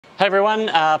Hey everyone,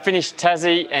 finished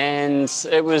Tassie and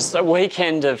it was a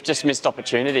weekend of just missed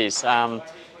opportunities.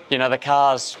 You know, the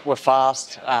cars were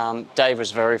fast. Dave was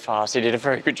very fast. He did a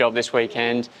very good job this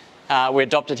weekend. We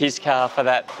adopted his car for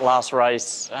that last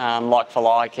race, like for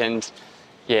like, and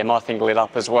yeah, my thing lit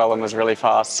up as well and was really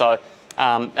fast. So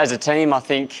as a team, I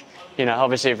think, you know,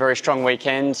 obviously a very strong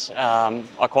weekend.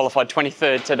 I qualified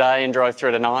 23rd today and drove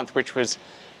through to 9th,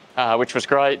 which was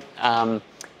great.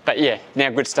 But yeah,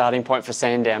 now good starting point for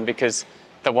Sandown because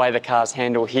the way the cars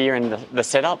handle here and the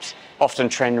setups often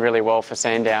trend really well for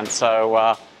Sandown.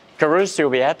 So Caruso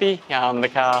will be happy. The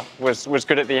car was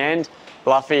good at the end.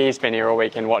 Luffy, he's been here all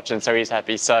weekend watching, so he's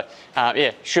happy. So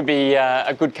yeah, should be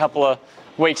a good couple of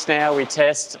weeks now. We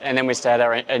test and then we start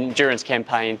our endurance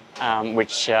campaign,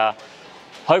 which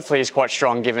hopefully is quite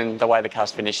strong given the way the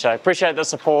car's finished. So appreciate the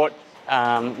support.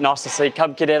 Nice to see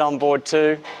Cub Cadet on board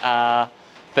too.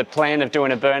 The plan of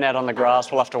doing a burnout on the grass,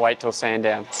 we'll have to wait till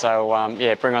Sandown. So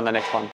yeah, bring on the next one.